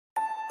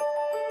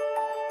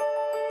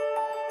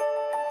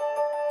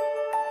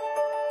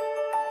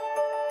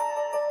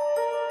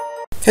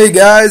Hey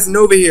guys,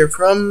 Nova here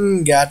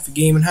from God for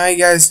Gaming. How you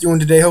guys doing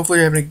today? Hopefully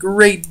you're having a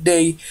great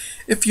day.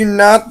 If you're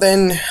not,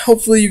 then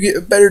hopefully you get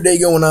a better day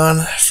going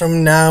on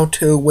from now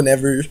till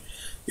whenever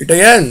your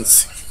day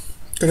ends.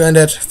 Could end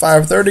at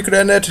 5:30, could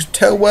end at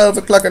 12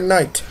 o'clock at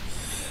night.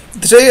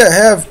 Today I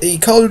have a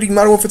Call of Duty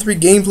Modern Warfare 3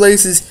 gameplay.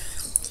 This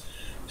is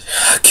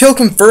kill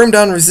confirmed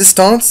on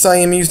Resistance. I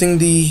am using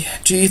the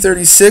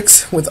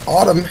G36 with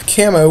Autumn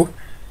camo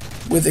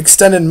with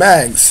extended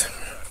mags.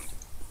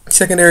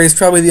 Secondary is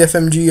probably the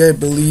FMG, I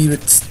believe.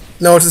 It's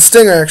a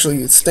Stinger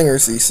actually. It's Stinger,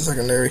 see, so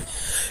secondary.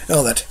 And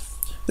all that.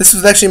 This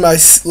was actually my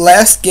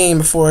last game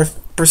before I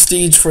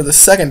Prestige for the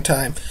second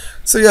time.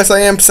 So yes,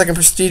 I am second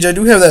Prestige. I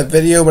do have that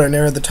video, but I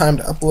never had the time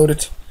to upload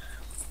it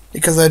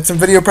because I had some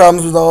video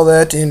problems with all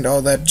that and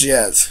all that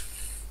jazz.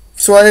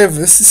 So I have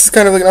this is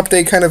kind of like an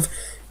update, kind of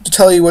to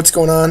tell you what's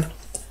going on.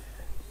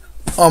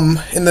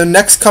 In the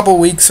next couple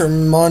weeks or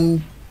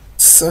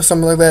months or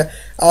something like that,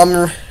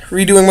 I'm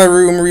redoing my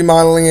room,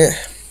 remodeling it,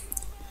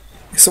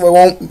 so I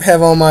won't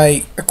have all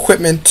my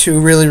equipment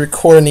to really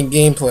record any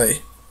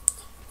gameplay.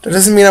 That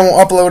doesn't mean I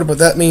won't upload it, but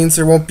that means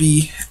there won't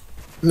be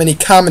many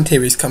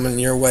commentaries coming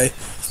your way.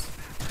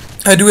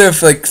 I do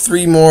have like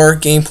 3 more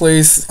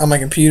gameplays on my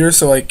computer,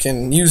 so I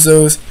can use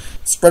those,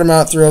 spread them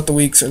out throughout the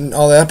weeks and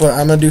all that, but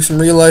I'm going to do some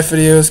real life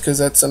videos because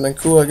that's something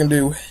cool I can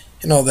do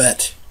and all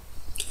that.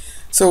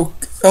 So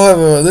I'll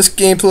have this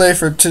gameplay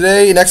for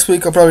today. Next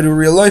week I'll probably do a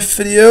real life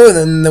video, and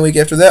then the week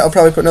after that I'll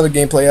probably put another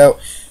gameplay out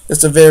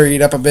just to vary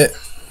it up a bit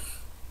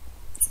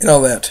and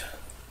all that.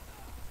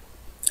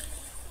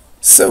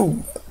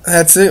 So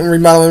that's it. I'm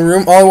remodeling the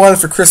room. All I wanted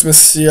for Christmas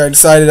this year, I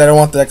decided I don't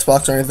want the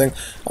Xbox or anything.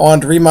 I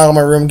wanted to remodel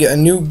my room, get a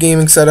new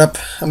gaming setup.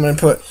 I'm gonna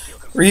put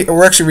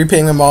we're actually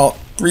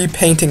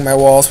repainting my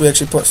walls. We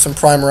actually put some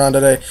primer on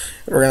today.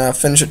 We're gonna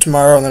finish it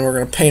tomorrow, and then we're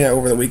gonna paint it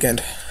over the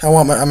weekend. I'm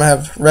gonna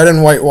have red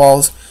and white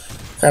walls.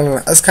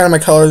 That's kind of my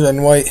colors, red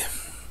and white.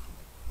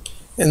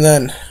 And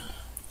then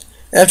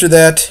after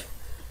that,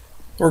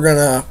 we're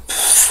gonna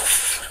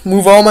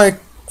move all my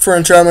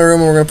furniture out of my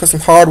room, and we're gonna put some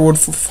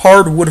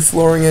hardwood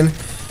flooring in.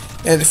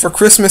 And for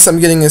Christmas, I'm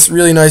getting this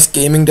really nice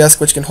gaming desk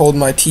which can hold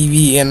my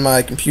TV and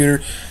my computer.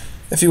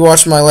 If you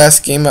watched my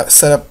last game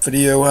setup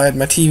video, I had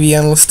my TV on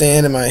a little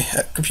stand and my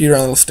computer on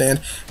a little stand.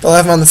 But I'll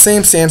have them on the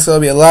same stand, so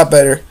it'll be a lot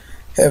better.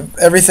 Have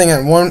everything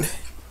on one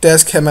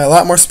desk, have a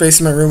lot more space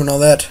in my room and all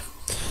that.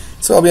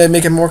 So I'll be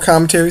making more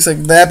commentaries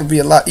like that. It'll be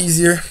a lot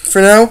easier.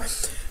 For now,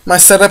 my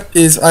setup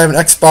is I have an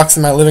Xbox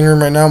in my living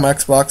room right now, my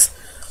Xbox.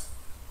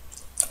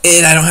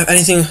 And I don't have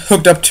anything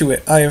hooked up to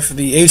it. I have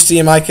the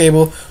HDMI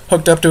cable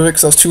hooked up to it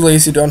because I was too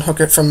lazy to unhook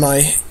it from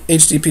my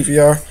HD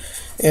PVR.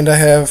 And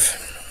that's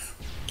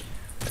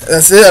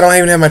it. I don't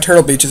even have my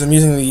Turtle Beaches. I'm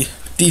using the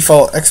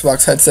default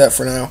Xbox headset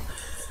for now.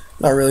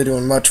 Not really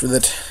doing much with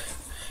it.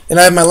 And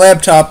I have my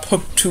laptop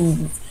hooked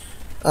to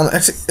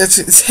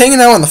it's hanging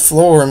out on the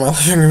floor in my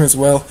living room as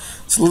well.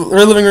 So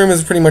the living room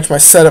is pretty much my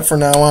setup from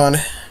now on.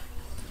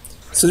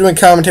 So doing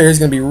commentary is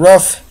going to be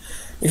rough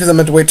because I'm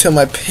going to wait till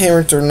my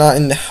parents are not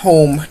in the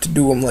home to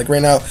do them. Like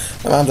right now,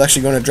 my mom's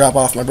actually going to drop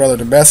off my brother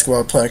to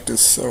basketball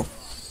practice, so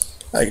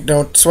I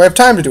have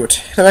time to do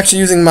it. I'm actually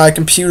using my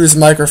computer's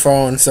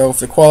microphone, so if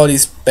the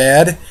quality's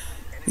bad,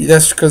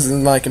 that's because of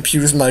my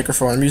computer's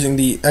microphone. I'm using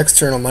the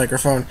external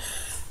microphone.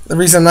 The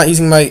reason I'm not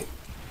using my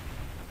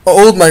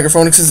old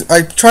microphone is because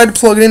I tried to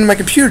plug it into my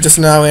computer just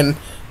now, and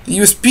the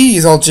USB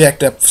is all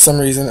jacked up for some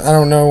reason. I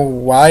don't know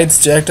why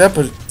it's jacked up,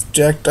 but it's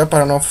jacked up. I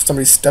don't know if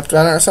somebody stepped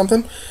on it or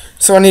something.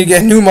 So I need to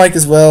get a new mic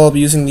as well. I'll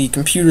be using the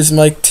computer's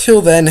mic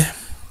till then.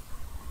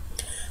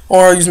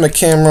 Or I'll use my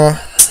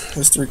camera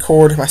just to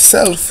record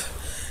myself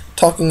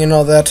talking and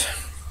all that.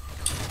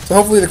 So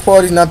hopefully the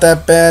quality's not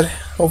that bad.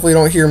 Hopefully you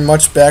don't hear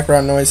much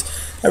background noise.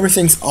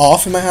 Everything's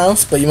off in my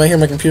house, but you might hear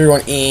my computer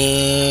going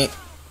eh.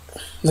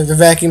 Like the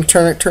vacuum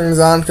turns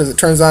on, because it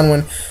turns on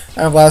when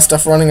I have a lot of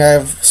stuff running. I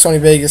have Sony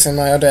Vegas and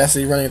my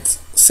Audacity running at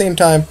the same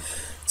time,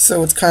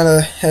 so it kind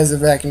of has a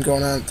vacuum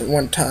going on at the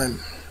one time.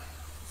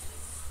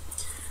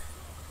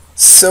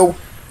 So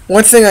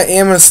one thing I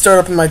am going to start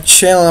up on my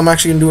channel, I'm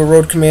actually going to do a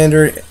Road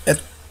Commander.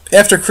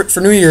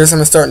 For New Year's, I'm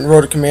going to start in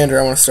Road Commander.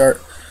 I'm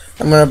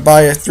going to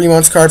buy a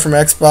 3-month card for my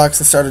Xbox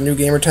and start a new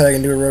gamer tag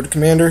and do a Road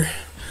Commander,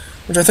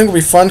 which I think will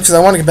be fun because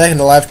I want to get back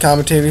into live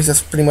commentaries.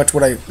 That's pretty much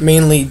what I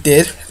mainly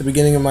did at the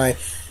beginning of my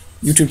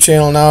YouTube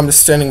channel. Now I'm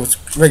just standing with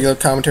regular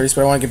commentaries,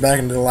 but I want to get back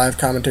into the live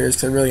commentaries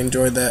because I really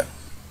enjoyed that.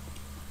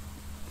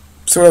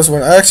 So what else?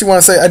 I actually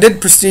want to say I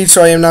did Prestige,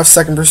 so I am now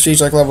second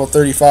Prestige, like level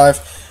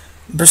 35.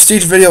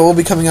 Prestige video will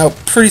be coming out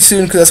pretty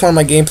soon because that's one of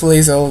my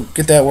gameplays. I'll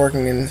get that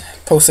working and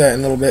post that in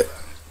a little bit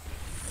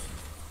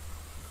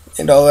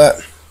and all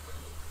that.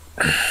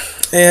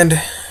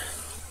 And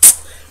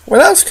what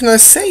else can I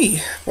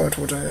say about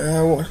what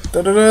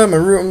my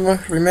room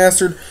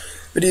remastered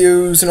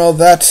videos and all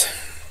that?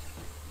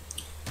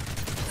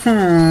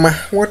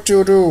 What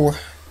to do?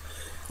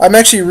 I'm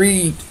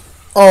actually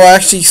I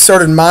actually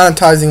started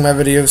monetizing my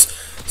videos.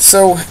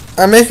 So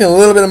I'm making a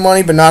little bit of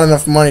money, but not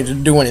enough money to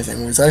do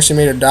anything. I actually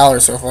made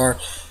 $1 so far,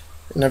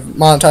 and I've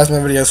monetized my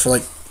videos for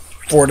like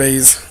 4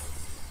 days.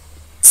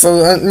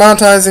 So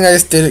monetizing, I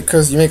just did it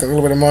because you make a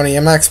little bit of money.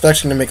 I'm not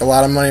expecting to make a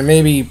lot of money,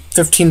 maybe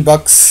 15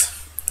 bucks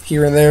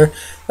here and there.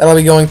 That'll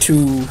be going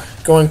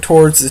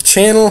towards the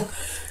channel.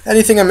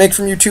 Anything I make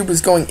from YouTube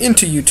is going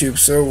into YouTube,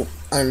 so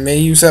I may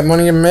use that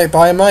money to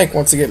buy a mic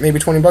once I get maybe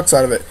 20 bucks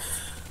out of it.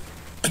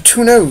 But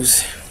who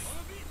knows?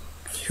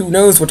 Who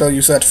knows what I'll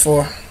use that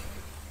for?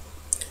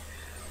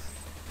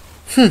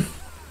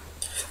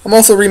 I'm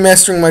also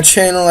remastering my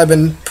channel. I've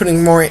been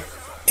putting more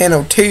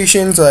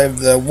annotations. I have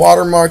the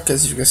watermark,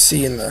 as you can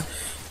see in the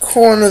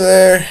corner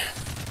there,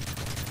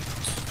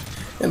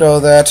 and all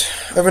that.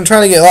 I've been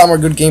trying to get a lot more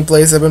good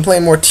gameplays. I've been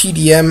playing more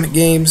TDM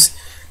games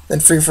than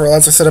free-for-all.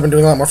 As I said, I've been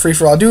doing a lot more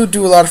free-for-all. I do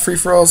a lot of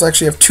free-for-alls. I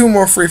actually have 2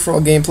 more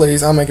free-for-all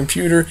gameplays on my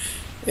computer,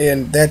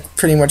 and that's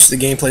pretty much the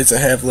gameplays I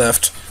have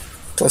left,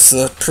 plus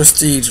the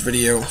prestige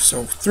video.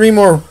 So 3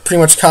 more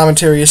pretty much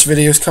commentary-ish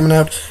videos coming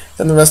out,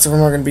 then the rest of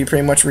them are going to be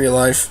pretty much real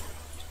life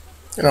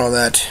and all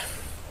that.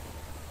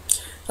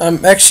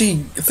 I'm actually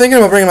thinking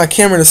about bringing my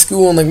camera to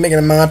school and like making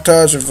a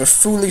montage of the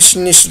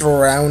foolishness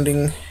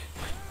surrounding.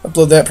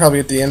 Upload that probably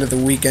at the end of the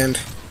weekend,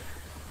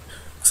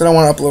 because I don't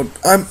want to upload.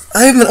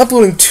 I have been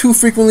uploading too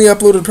frequently.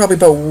 Uploaded probably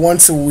about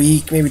once a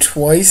week, maybe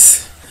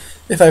twice,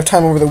 if I have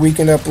time over the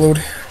weekend to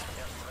upload.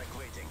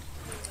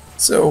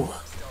 So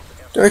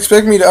don't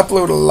expect me to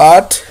upload a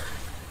lot.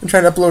 I'm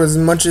trying to upload as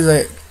much as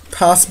I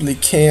possibly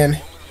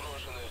can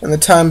in the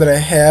time that I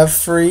have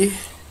free.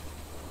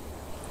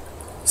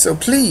 So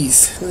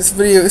please, this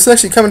video is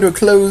actually coming to a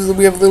close.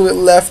 We have a little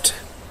bit left.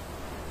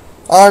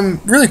 I'm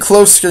really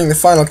close to getting the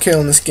final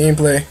kill in this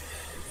gameplay,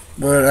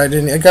 but I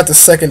didn't. I got the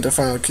second to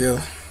final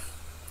kill.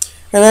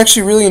 And I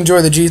actually really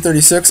enjoy the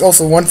G36.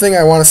 Also, one thing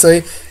I want to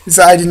say is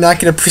that I did not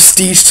get a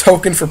prestige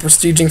token for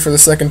prestiging for the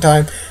second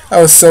time.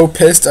 I was so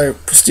pissed. I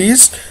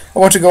prestiged. I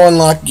want to go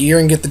unlock gear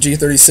and get the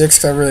G36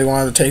 because I really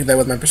wanted to take that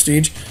with my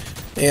prestige.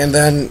 And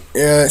then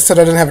it said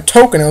I didn't have a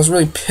token. I was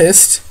really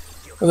pissed.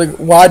 I was like,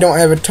 why don't I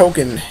have a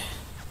token?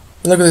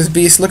 Look at this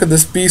beast, look at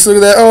this beast, look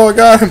at that, oh I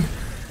got him!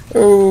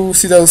 Oh,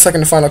 see, that was the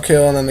second to final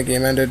kill, and then the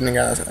game ended, and I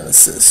got an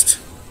assist.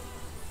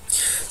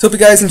 So hope you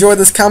guys enjoyed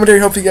this commentary,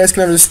 hope you guys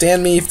can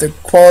understand me. If the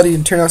quality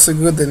didn't turn out so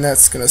good, then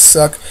that's gonna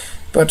suck.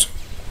 But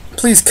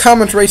please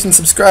comment, rate, and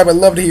subscribe. I'd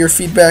love to hear your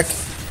feedback.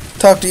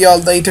 Talk to y'all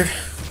later.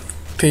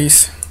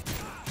 Peace.